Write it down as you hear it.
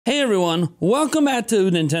Hey everyone, welcome back to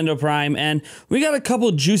Nintendo Prime, and we got a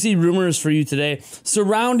couple juicy rumors for you today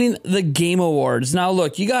surrounding the Game Awards. Now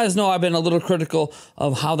look, you guys know I've been a little critical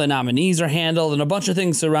of how the nominees are handled and a bunch of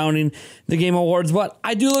things surrounding the Game Awards, but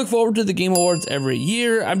I do look forward to the Game Awards every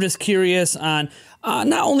year. I'm just curious on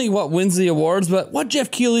not only what wins the awards, but what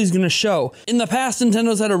Jeff Keighley is going to show. In the past,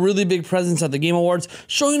 Nintendo's had a really big presence at the Game Awards,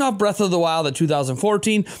 showing off Breath of the Wild in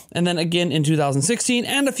 2014, and then again in 2016,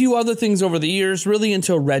 and a few other things over the years, really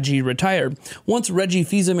until Reggie retired. Once Reggie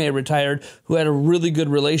Fils-Aimé retired, who had a really good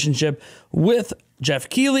relationship with Jeff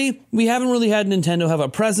Keighley, we haven't really had Nintendo have a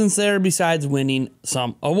presence there besides winning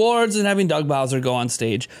some awards and having Doug Bowser go on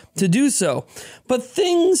stage to do so. But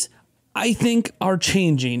things, I think, are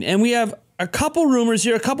changing, and we have a couple rumors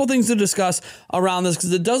here, a couple things to discuss around this,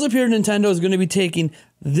 because it does appear Nintendo is going to be taking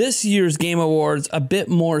this year's Game Awards a bit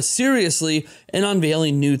more seriously and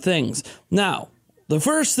unveiling new things. Now, the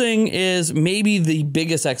first thing is maybe the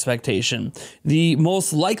biggest expectation, the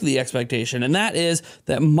most likely expectation, and that is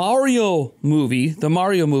that the Mario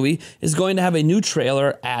movie is going to have a new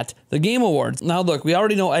trailer at the Game Awards. Now look, we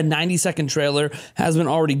already know a 90-second trailer has been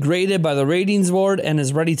already graded by the ratings board and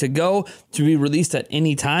is ready to go to be released at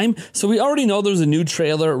any time. So we already know there's a new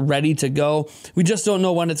trailer ready to go. We just don't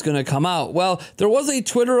know when it's going to come out. Well, there was a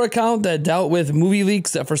Twitter account that dealt with movie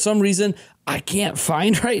leaks that for some reason I can't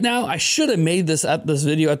find right now. I should have made this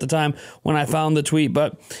video at the time when I found the tweet,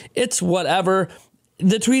 but it's whatever.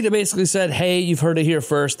 The tweet basically said, hey, you've heard it here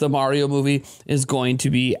first. The Mario movie is going to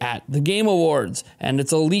be at the Game Awards, and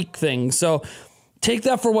it's a leak thing. So take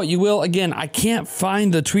that for what you will. Again, I can't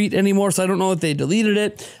find the tweet anymore, so I don't know if they deleted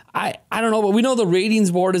it. I don't know, but we know the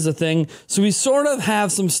ratings board is a thing, so we sort of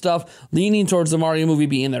have some stuff leaning towards the Mario movie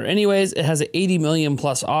being there. Anyways, it has an 80 million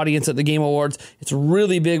plus audience at the Game Awards. It's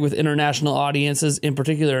really big with international audiences, in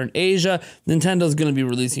particular in Asia. Nintendo's going to be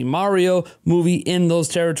releasing Mario movie in those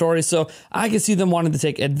territories, so I can see them wanting to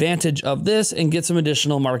take advantage of this and get some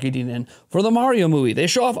additional marketing in for the Mario movie. They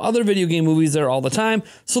show off other video game movies there all the time,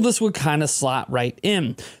 so this would kind of slot right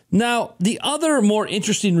in. Now, the other more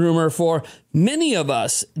interesting rumor for many of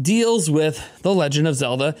us deals with The Legend of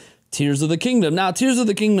Zelda Tears of the Kingdom. Now, Tears of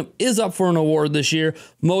the Kingdom is up for an award this year,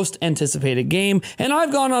 most anticipated game, and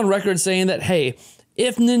I've gone on record saying that, hey,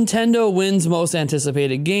 if Nintendo wins most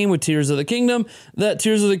anticipated game with Tears of the Kingdom, that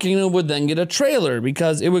Tears of the Kingdom would then get a trailer,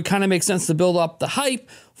 because it would kind of make sense to build up the hype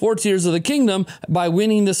for Tears of the Kingdom by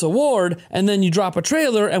winning this award, and then you drop a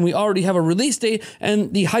trailer and we already have a release date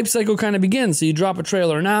and the hype cycle kind of begins. So you drop a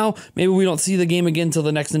trailer now, maybe we don't see the game again until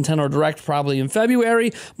the next Nintendo Direct, probably in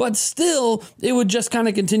February, but still it would just kind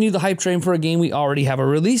of continue the hype train for a game we already have a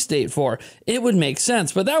release date for. It would make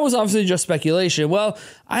sense, but that was obviously just speculation. Well,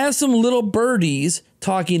 I have some little birdies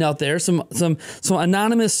talking out there, some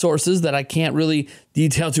anonymous sources that I can't really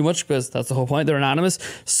detail too much because that's the whole point, they're anonymous,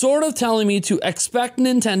 sort of telling me to expect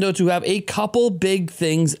Nintendo to have a couple big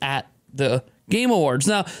things at the Game Awards.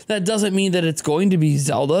 Now, that doesn't mean that it's going to be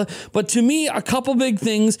Zelda, but to me, a couple big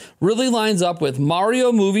things really lines up with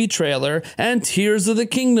Mario movie trailer and Tears of the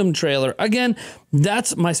Kingdom trailer. Again,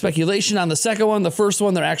 that's my speculation on the second one. The first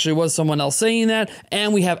one, there actually was someone else saying that,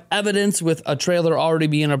 and we have evidence with a trailer already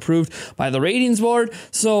being approved by the ratings board.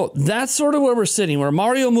 So that's sort of where we're sitting, where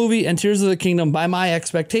Mario movie and Tears of the Kingdom, by my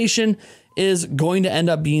expectation, is going to end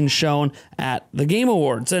up being shown at the Game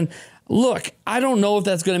Awards. And look, I don't know if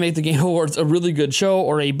that's going to make the Game Awards a really good show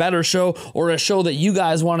or a better show or a show that you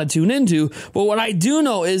guys want to tune into. But what I do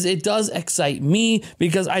know is it does excite me,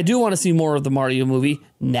 because I do want to see more of the Mario movie,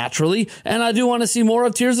 naturally, and I do want to see more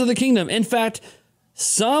of Tears of the Kingdom. In fact,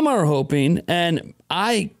 some are hoping, and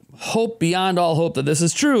I hope beyond all hope that this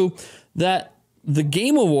is true, that the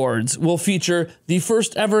Game Awards will feature the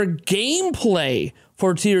first ever gameplay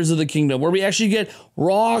for Tears of the Kingdom, where we actually get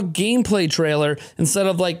raw gameplay trailer instead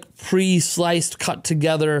of like pre-sliced, cut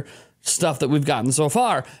together stuff that we've gotten so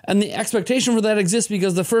far. And the expectation for that exists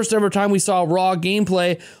because the first ever time we saw raw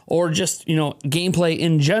gameplay, or just, gameplay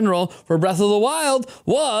in general for Breath of the Wild,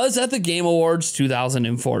 was at the Game Awards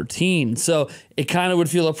 2014. So it kind of would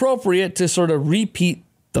feel appropriate to sort of repeat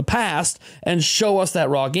the past and show us that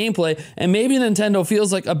raw gameplay. And maybe Nintendo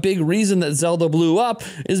feels like a big reason that Zelda blew up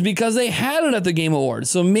is because they had it at the Game Awards.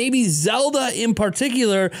 So maybe Zelda in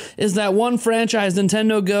particular is that one franchise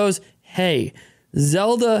Nintendo goes, hey,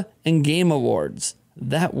 Zelda and Game Awards,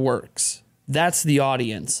 that works. That's the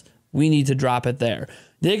audience. We need to drop it there.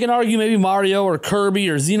 They can argue maybe Mario or Kirby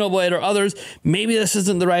or Xenoblade or others, maybe this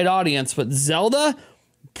isn't the right audience, but Zelda,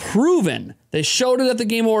 proven. They showed it at the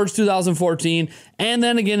Game Awards 2014 and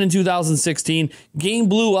then again in 2016. Game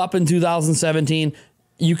blew up in 2017.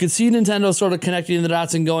 You could see Nintendo sort of connecting the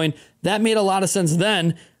dots and going, that made a lot of sense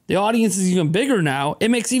then. the audience is even bigger now.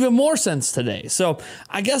 It makes even more sense today. So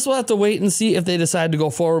I guess we'll have to wait and see if they decide to go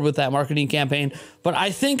forward with that marketing campaign. But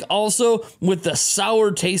I think also with the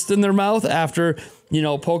sour taste in their mouth after, you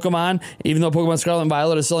know, Pokemon, even though Pokemon Scarlet and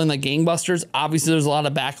Violet is selling like gangbusters, obviously there's a lot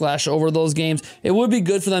of backlash over those games. It would be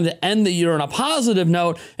good for them to end the year on a positive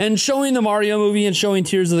note, and showing the Mario movie and showing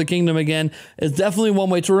Tears of the Kingdom again is definitely one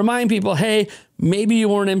way to remind people, hey, maybe you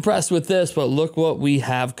weren't impressed with this, but look what we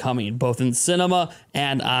have coming, both in cinema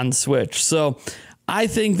and on Switch. So I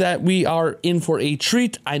think that we are in for a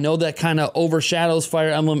treat. I know that kind of overshadows Fire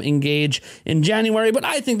Emblem Engage in January, but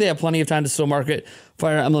I think they have plenty of time to still market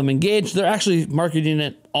Fire Emblem Engage. They're actually marketing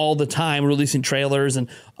it all the time, releasing trailers and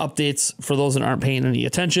updates for those that aren't paying any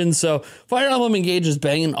attention. So Fire Emblem Engage is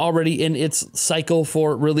banging already in its cycle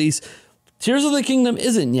for release. Tears of the Kingdom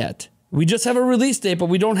isn't yet. We just have a release date, but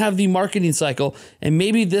we don't have the marketing cycle. And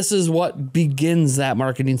maybe this is what begins that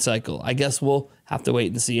marketing cycle. I guess we'll have to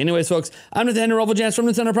wait and see. Anyways, folks, I'm Nathaniel Rovaljans from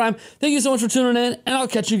Nintendo Prime. Thank you so much for tuning in, and I'll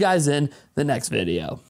catch you guys in the next video.